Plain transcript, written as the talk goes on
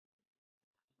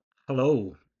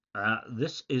Hello.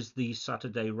 This is the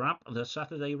Saturday wrap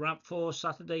for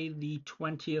Saturday, the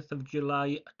 20th of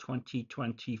July,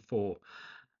 2024.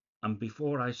 And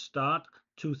before I start,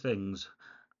 two things.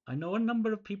 I know a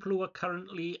number of people who are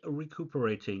currently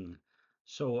recuperating,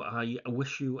 so I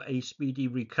wish you a speedy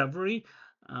recovery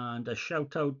and a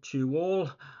shout out to you all.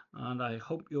 And I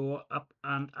hope you're up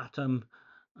and at 'em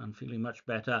and feeling much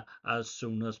better as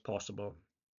soon as possible.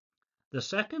 The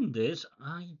second is,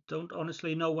 I don't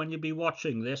honestly know when you'll be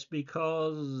watching this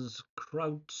because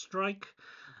Crowdstrike,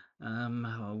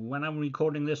 when I'm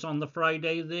recording this on the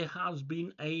Friday, there has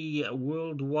been a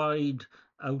worldwide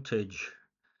outage,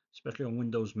 especially on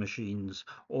Windows machines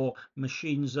or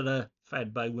machines that are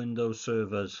fed by Windows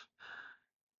servers.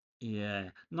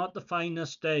 Yeah, not the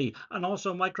finest day. And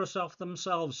also, Microsoft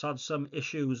themselves had some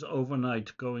issues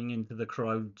overnight going into the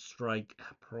CrowdStrike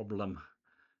problem.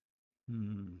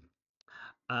 Hmm.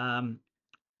 Um,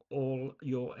 all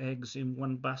your eggs in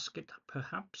one basket,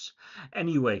 perhaps.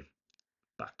 Anyway,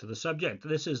 back to the subject.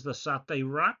 This is the Saturday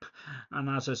wrap, and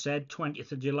as I said,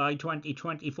 20th of July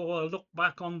 2024. I look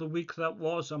back on the week that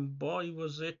was, and boy,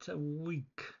 was it a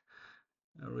week.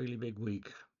 A really big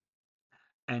week.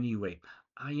 Anyway,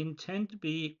 I intend to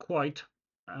be quite,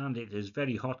 and it is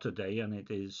very hot today and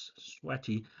it is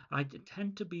sweaty. I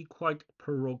tend to be quite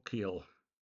parochial,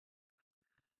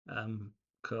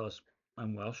 because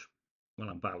I'm Welsh. Well,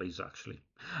 I'm Bally's actually.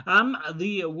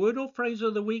 The word or phrase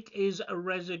of the week is a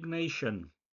resignation.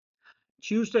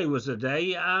 Tuesday was the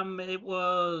day. It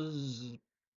was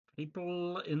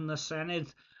people in the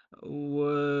Senate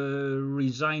were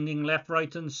resigning left,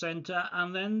 right, and centre,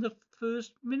 and then the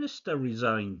first minister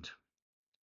resigned.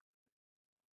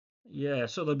 Yeah,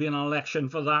 so there'll be an election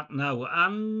for that now.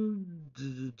 And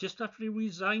just after he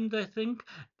resigned, I think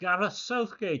Gareth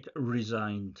Southgate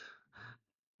resigned.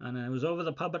 And it was over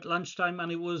the pub at lunchtime,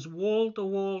 and it was wall to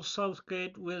wall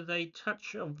Southgate with a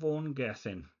touch of Vaughan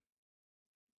Gethin.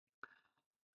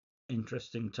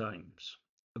 Interesting times.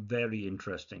 Very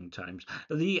interesting times.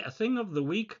 The thing of the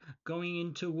week, going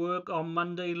into work on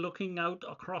Monday, looking out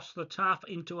across the Taff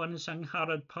into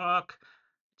Ynysangharad Park,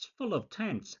 it's full of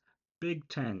tents, big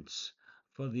tents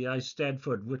for the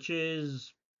Eisteddfod, which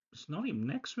is, it's not even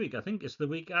next week, I think it's the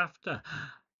week after.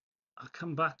 I'll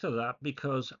come back to that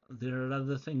because there are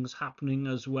other things happening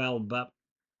as well, but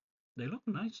they look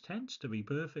nice tents, to be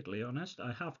perfectly honest.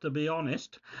 I have to be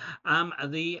honest.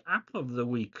 The app of the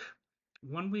week,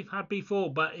 one we've had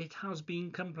before, but it has been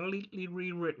completely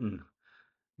rewritten,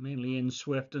 mainly in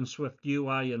Swift and Swift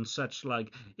UI and such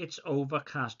like. It's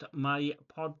Overcast, my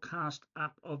podcast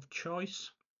app of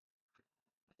choice.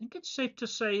 I think it's safe to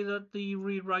say that the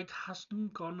rewrite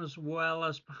hasn't gone as well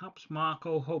as perhaps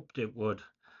Marco hoped it would.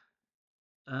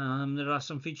 There are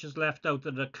some features left out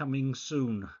that are coming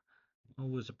soon.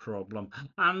 Always a problem.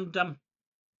 And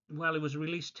well, it was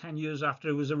released 10 years after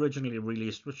it was originally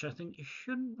released, which I think you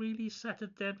shouldn't really set a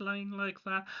deadline like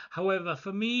that. However,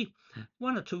 for me,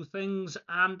 one or two things,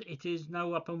 and it is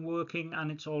now up and working,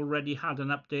 and it's already had an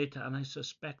update, and I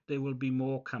suspect there will be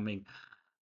more coming.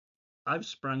 I've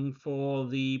sprung for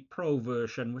the Pro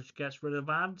version, which gets rid of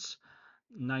ads,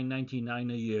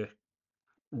 $9.99 a year.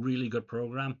 Really good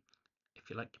program. If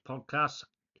you like your podcasts,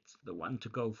 it's the one to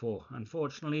go for.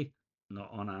 Unfortunately, not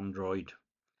on Android.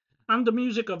 And the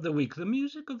music of the week. The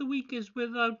music of the week is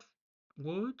without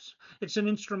words. It's an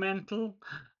instrumental.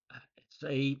 It's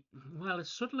a, well,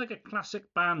 it's sort of like a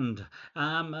classic band.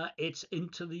 It's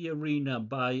Into the Arena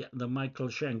by the Michael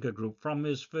Schenker Group from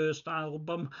his first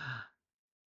album.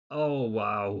 Oh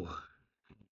wow.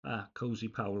 Cozy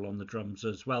Powell on the drums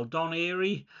as well. Don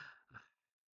Airey,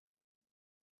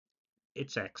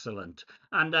 it's excellent.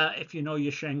 And if you know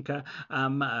your Schenker,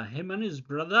 him and his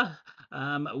brother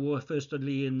were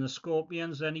firstly in the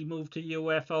Scorpions, then he moved to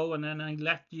UFO, and then he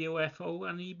left UFO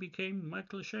and he became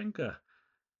Michael Schenker.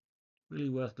 Really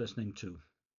worth listening to.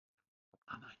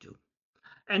 And I do.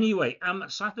 Anyway,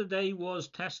 Saturday was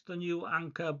test the new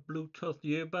Anchor Bluetooth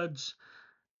earbuds.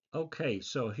 Okay,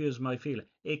 so here's my feeling.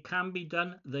 It can be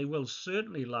done. They will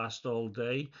certainly last all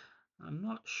day. I'm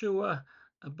not sure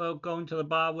about going to the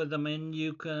bar with them in.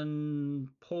 You can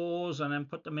pause and then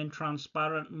put them in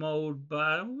transparent mode, but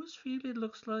I always feel it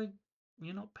looks like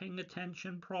you're not paying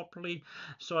attention properly.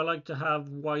 So I like to have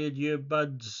wired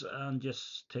earbuds and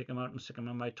just take them out and stick them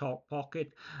in my top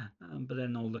pocket. But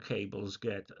then all the cables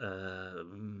get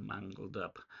mangled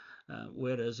up.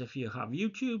 Whereas if you have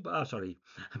YouTube, sorry,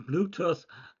 Bluetooth,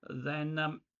 then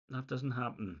that doesn't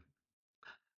happen.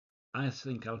 I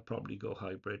think I'll probably go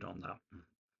hybrid on that.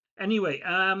 Anyway,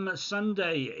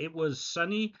 Sunday it was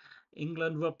sunny.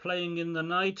 England were playing in the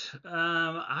night.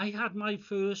 I had my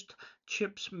first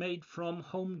chips made from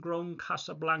homegrown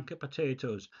Casablanca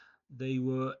potatoes. They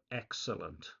were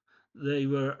excellent. They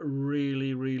were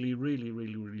really, really, really,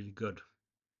 really, really good.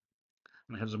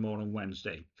 And I had some more on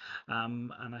Wednesday.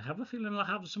 And I have a feeling I'll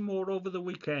have some more over the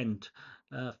weekend.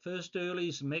 First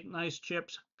earlies, make nice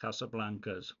chips,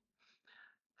 Casablancas.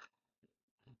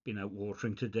 Been out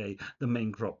watering today, the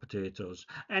main crop potatoes.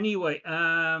 Anyway,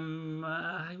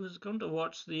 I was going to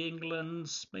watch the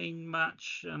England-Spain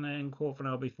match, and then quarter an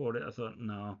hour before it, I thought,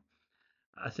 no,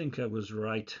 I think I was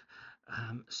right.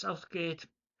 Southgate,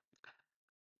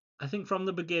 I think from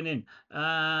the beginning,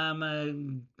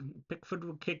 Pickford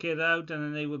would kick it out, and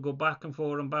then they would go back and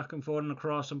forth and back and forth and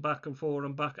across and back and forth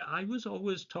and back. I was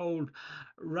always told,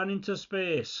 run into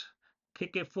space,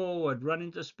 kick it forward, run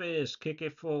into space, kick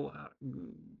it forward.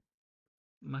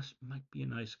 Might be a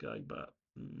nice guy, but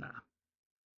nah.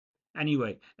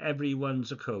 Anyway,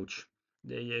 everyone's a coach.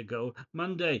 There you go.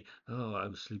 Monday. Oh, I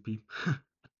was sleepy.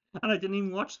 And I didn't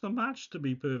even watch the match, to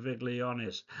be perfectly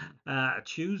honest.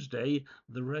 Tuesday,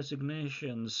 the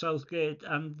resignations, Southgate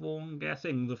and Vaughan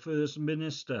Gething, the First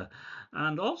Minister.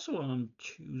 And also on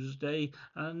Tuesday,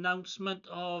 an announcement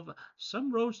of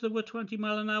some roads that were 20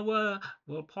 mile an hour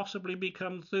will possibly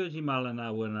become 30 mile an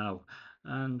hour now.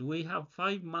 And we have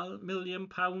 £5 million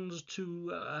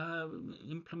to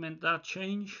implement that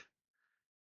change.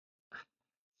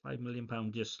 £5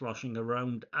 million just sloshing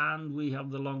around, and we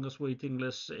have the longest waiting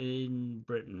lists in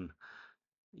Britain.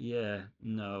 Yeah,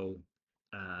 no.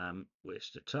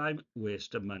 Waste of time,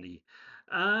 waste of money.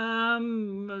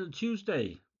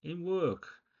 Tuesday in work,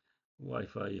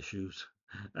 Wi-Fi issues.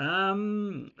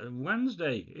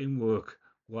 Wednesday in work,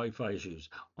 Wi-Fi issues.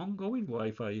 Ongoing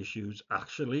Wi-Fi issues,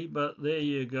 actually, but there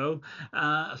you go.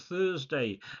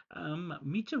 Thursday,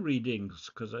 meter readings,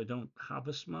 because I don't have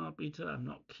a smart meter. I'm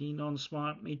not keen on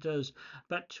smart meters.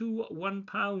 But two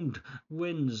 £1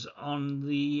 wins on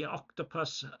the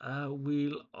Octopus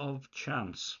Wheel of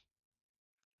Chance.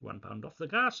 £1 off the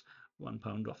gas,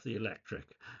 £1 off the electric.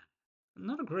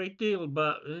 Not a great deal,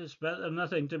 but it's better than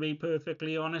nothing, to be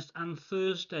perfectly honest. And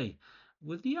Thursday,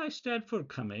 with the Eisteddfod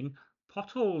coming,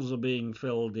 potholes are being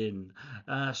filled in,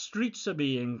 streets are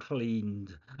being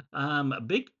cleaned,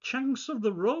 big chunks of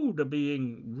the road are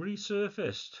being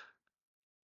resurfaced.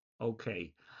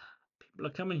 Okay, people are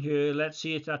coming here, let's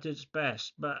see it at its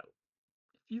best, but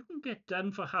if you can get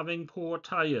done for having poor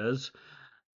tyres,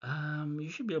 you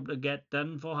should be able to get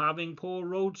done for having poor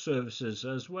road services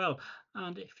as well.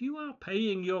 And if you are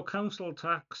paying your council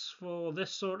tax for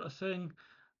this sort of thing,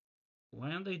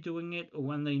 why aren't they doing it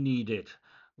when they need it?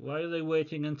 Why are they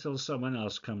waiting until someone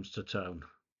else comes to town?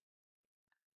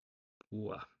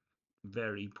 Poor,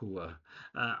 very poor.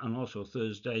 And also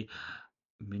Thursday,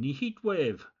 mini heat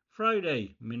wave.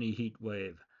 Friday, mini heat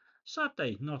wave.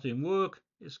 Saturday, not in work,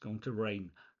 it's going to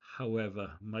rain. However,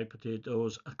 my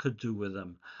potatoes could do with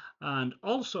them. And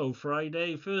also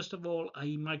Friday, first of all,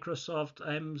 a Microsoft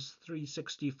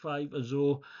M365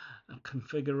 Azure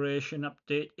configuration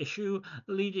update issue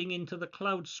leading into the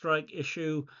Crowdstrike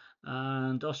issue.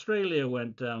 And Australia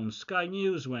went down, Sky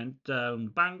News went down,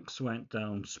 banks went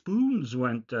down, spoons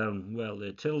went down. Well,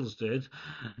 their tills did.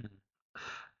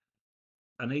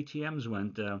 And ATMs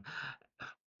went down.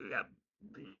 Yeah,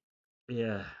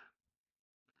 yeah.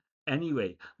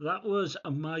 Anyway, that was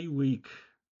my week.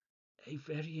 A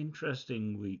very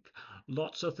interesting week.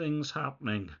 Lots of things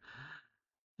happening.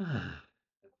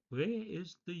 Where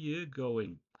is the year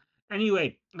going?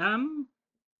 Anyway,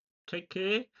 take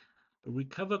care,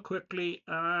 recover quickly,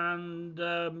 and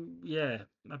yeah,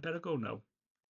 I better go now.